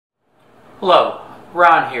Hello,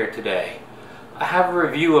 Ron here today. I have a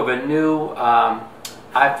review of a new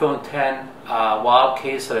iPhone X Wild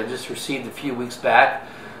case that I just received a few weeks back.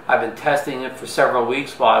 I've been testing it for several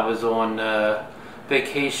weeks while I was on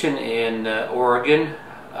vacation in Oregon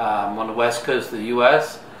on the west coast of the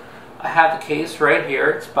US. I have the case right here.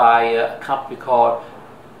 It's by a company called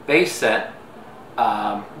Basecent.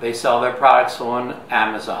 They sell their products on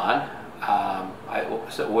Amazon. I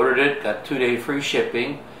ordered it, got 2-day free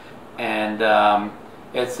shipping, and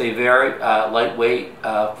it's a very lightweight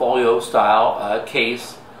folio style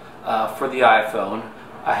case for the iPhone.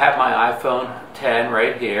 I have my iPhone X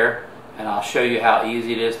right here, and I'll show you how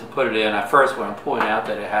easy it is to put it in. I first want to point out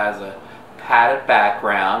that it has a padded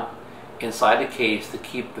background inside the case to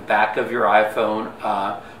keep the back of your iPhone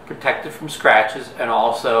protected from scratches, and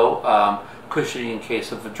also cushioning in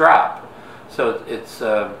case of a drop. So it's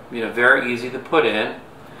very easy to put in.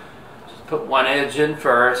 Just put one edge in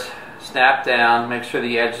first, snap down, make sure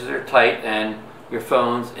the edges are tight and your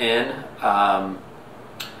phone's in.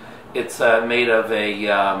 It's made of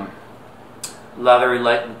a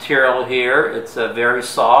leathery-like material here. It's very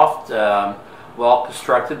soft, well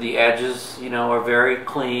constructed. The edges, are very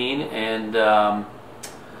clean and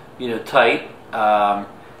tight.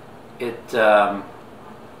 It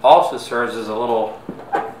also serves as a little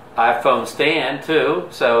iPhone stand too,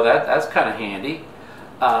 so that's kind of handy.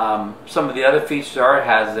 Some of the other features are it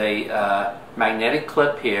has a magnetic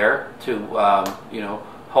clip here to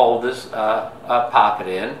hold this pocket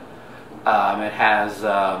in. It has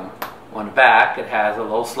on the back, it has a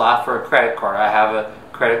little slot for a credit card. I have a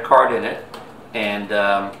credit card in it, and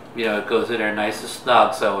it goes in there nice and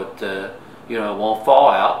snug, so it it won't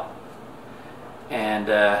fall out. And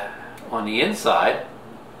on the inside,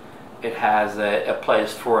 it has a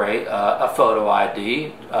place for a photo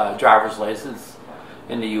ID, driver's license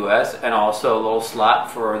in the U.S., and also a little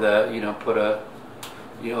slot for the put a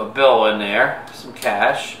bill in there, some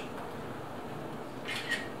cash,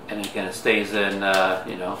 and again it stays in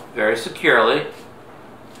very securely.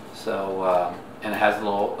 So and it has a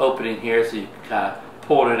little opening here, so you can kind of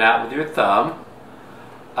pull it out with your thumb.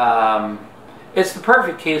 It's the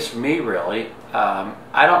perfect case for me, really.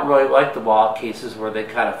 I don't really like the Wild cases where they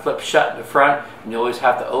kind of flip shut in the front and you always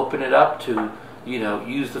have to open it up to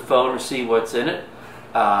use the phone or see what's in it.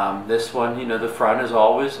 This one, the front is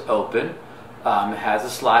always open. It has a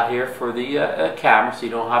slot here for the camera, so you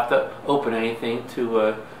don't have to open anything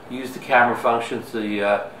to use the camera functions,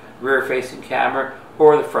 the rear facing camera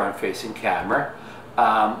or the front facing camera.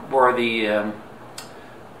 Where the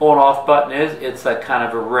on-off button is, it's a kind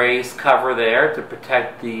of a raised cover there to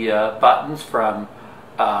protect the buttons from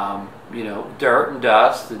dirt and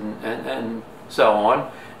dust and so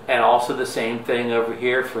on. And also the same thing over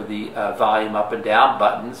here for the volume up and down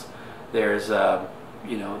buttons. There's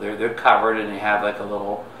they're covered, and they have like a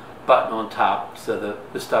little button on top, so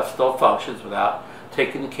the stuff still functions without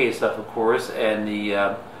taking the case off, of course. And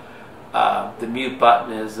the mute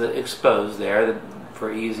button is exposed there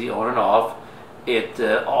for easy on and off. It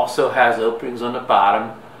also has openings on the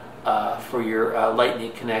bottom for your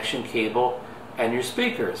lightning connection cable and your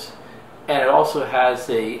speakers. And it also has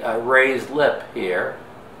a raised lip here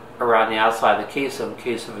around the outside of the case, so in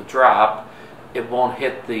case of a drop, it won't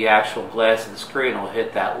hit the actual glass of the screen, it'll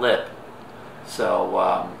hit that lip.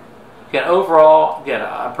 So again, overall,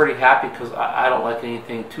 I'm pretty happy because I don't like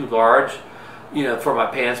anything too large, for my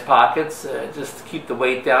pants pockets, just to keep the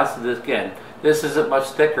weight down. So this isn't much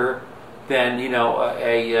thicker than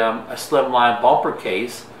a slimline bumper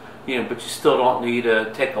case, but you still don't need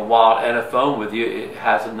to take a wallet and a phone with you. It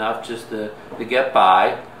has enough just to get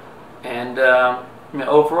by. And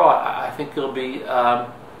overall, I think you'll be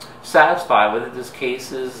satisfied with it. This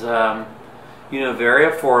case is very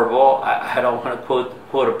affordable. I don't want to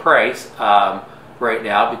quote a price right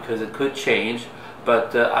now because it could change,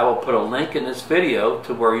 but I will put a link in this video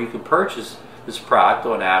to where you can purchase this product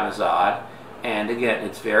on Amazon. And again,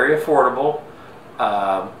 it's very affordable,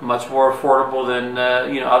 much more affordable than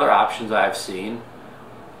other options I've seen.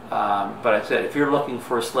 But I said, if you're looking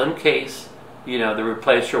for a slim case, to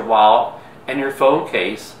replace your wallet and your phone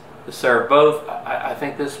case, to serve both, I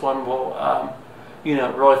think this one will,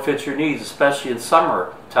 really fit your needs, especially in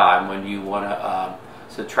summertime when you want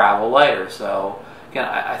to travel later. So again,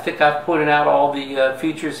 I think I've pointed out all the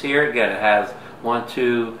features here. Again, it has 1,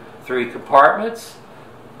 2, 3 compartments.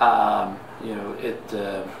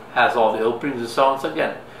 It has all the openings and so on. So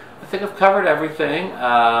again, I think I've covered everything.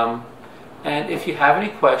 And if you have any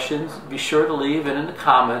questions, be sure to leave it in the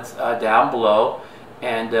comments down below.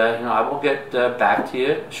 And I will get back to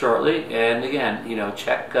you shortly. And again,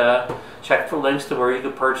 check for links to where you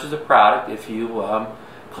can purchase the product if you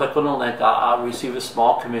click on the link. I'll receive a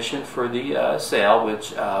small commission for the sale,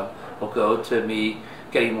 which will go to me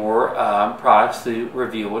getting more products to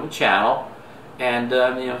review on the channel. And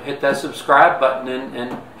hit that subscribe button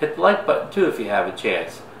and hit the like button too if you have a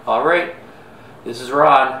chance. All right, this is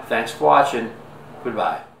Ron. Thanks for watching.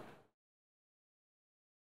 Goodbye.